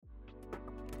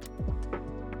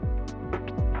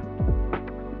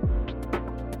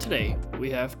Today, we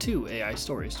have 2 AI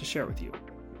stories to share with you.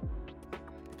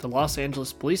 The Los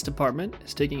Angeles Police Department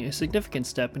is taking a significant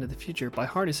step into the future by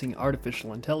harnessing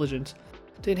artificial intelligence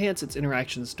to enhance its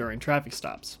interactions during traffic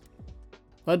stops.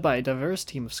 Led by a diverse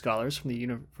team of scholars from the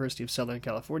University of Southern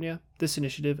California, this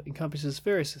initiative encompasses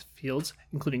various fields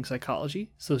including psychology,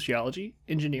 sociology,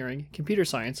 engineering, computer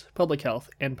science, public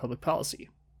health, and public policy.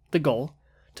 The goal?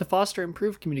 To foster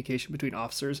improved communication between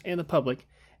officers and the public,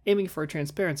 aiming for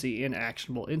transparency and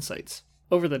actionable insights.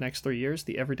 Over the next 3 years,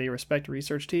 the Everyday Respect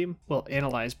research team will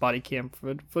analyze body cam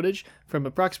footage from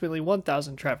approximately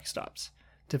 1,000 traffic stops,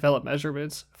 develop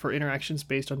measurements for interactions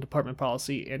based on department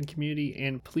policy and community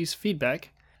and police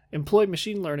feedback, employ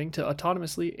machine learning to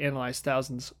autonomously analyze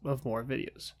thousands of more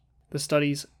videos. The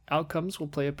study's outcomes will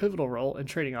play a pivotal role in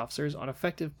training officers on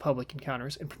effective public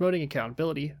encounters and promoting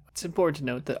accountability. It's important to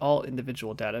note that all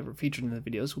individual data featured in the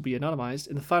videos will be anonymized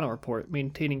in the final report,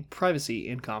 maintaining privacy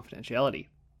and confidentiality.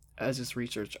 As this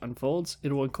research unfolds,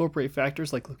 it will incorporate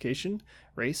factors like location,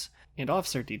 race, and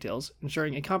officer details,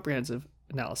 ensuring a comprehensive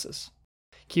analysis.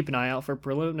 Keep an eye out for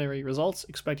preliminary results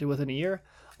expected within a year.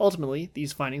 Ultimately,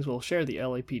 these findings will share the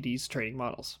LAPD's training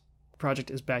models. The project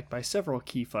is backed by several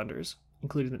key funders,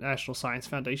 including the National Science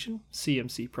Foundation,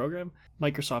 CMC program,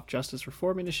 Microsoft Justice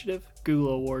Reform Initiative,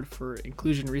 Google Award for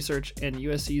Inclusion Research, and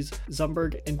USC's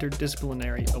Zumberg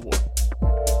Interdisciplinary Award.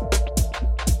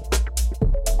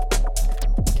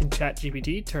 Can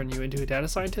ChatGPT turn you into a data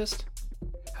scientist?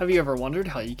 Have you ever wondered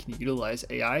how you can utilize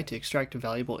AI to extract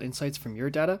valuable insights from your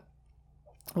data?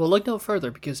 Well, look no further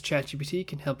because ChatGPT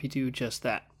can help you do just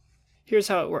that. Here's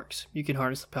how it works. You can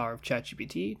harness the power of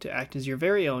ChatGPT to act as your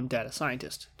very own data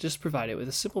scientist. Just provide it with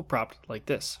a simple prompt like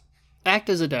this. Act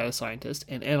as a data scientist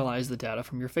and analyze the data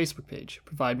from your Facebook page.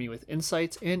 Provide me with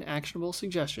insights and actionable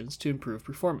suggestions to improve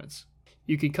performance.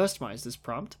 You can customize this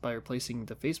prompt by replacing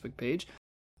the Facebook page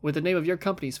with the name of your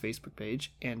company's Facebook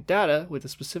page and data with the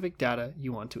specific data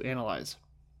you want to analyze.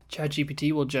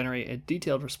 ChatGPT will generate a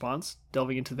detailed response,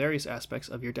 delving into various aspects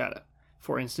of your data.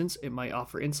 For instance, it might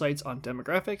offer insights on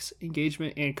demographics,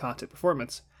 engagement, and content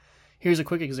performance. Here's a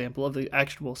quick example of the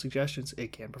actionable suggestions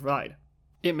it can provide.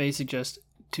 It may suggest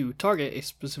to target a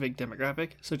specific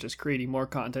demographic, such as creating more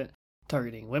content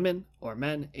targeting women or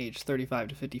men aged 35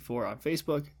 to 54 on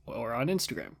Facebook or on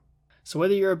Instagram. So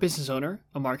whether you're a business owner,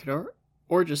 a marketer,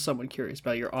 or just someone curious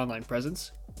about your online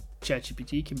presence,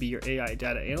 ChatGPT can be your AI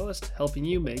data analyst, helping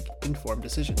you make informed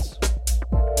decisions.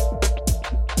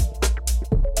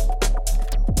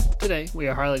 Today, we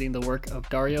are highlighting the work of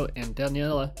Dario and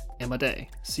Daniela Amodei,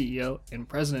 CEO and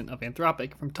President of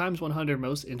Anthropic, from Time's 100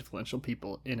 Most Influential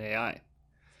People in AI.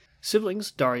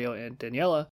 Siblings Dario and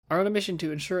Daniela are on a mission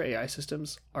to ensure AI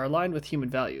systems are aligned with human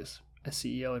values. As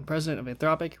CEO and President of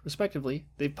Anthropic, respectively,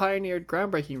 they pioneered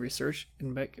groundbreaking research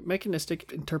in mechanistic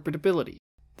interpretability.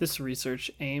 This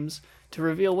research aims to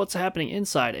reveal what's happening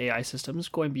inside AI systems,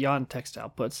 going beyond text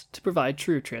outputs to provide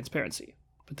true transparency.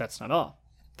 But that's not all.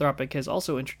 Anthropic has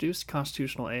also introduced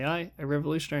constitutional AI, a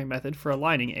revolutionary method for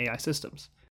aligning AI systems.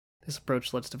 This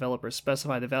approach lets developers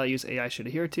specify the values AI should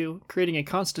adhere to, creating a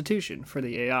constitution for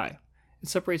the AI. It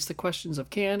separates the questions of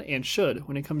can and should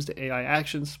when it comes to AI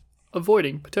actions,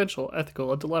 avoiding potential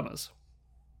ethical dilemmas.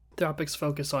 Anthropic's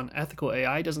focus on ethical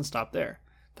AI doesn't stop there.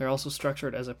 They're also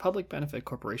structured as a public benefit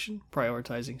corporation,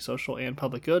 prioritizing social and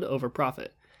public good over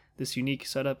profit. This unique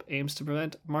setup aims to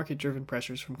prevent market-driven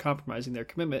pressures from compromising their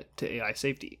commitment to AI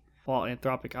safety. While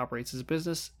Anthropic operates as a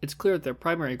business, it's clear that their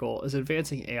primary goal is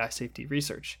advancing AI safety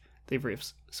research. They've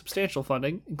raised substantial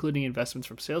funding, including investments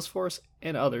from Salesforce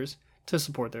and others, to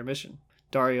support their mission.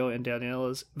 Dario and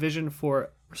Daniela's vision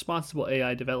for responsible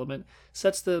AI development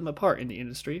sets them apart in the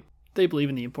industry. They believe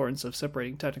in the importance of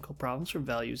separating technical problems from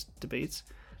values debates,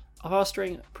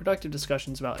 fostering productive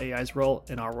discussions about AI's role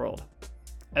in our world.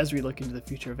 As we look into the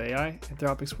future of AI,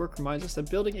 Anthropic's work reminds us that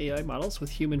building AI models with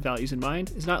human values in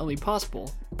mind is not only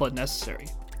possible, but necessary.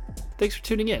 Thanks for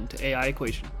tuning in to AI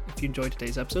Equation. If you enjoyed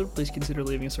today's episode, please consider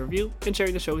leaving us a review and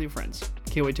sharing the show with your friends.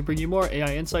 Can't wait to bring you more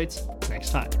AI insights next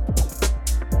time.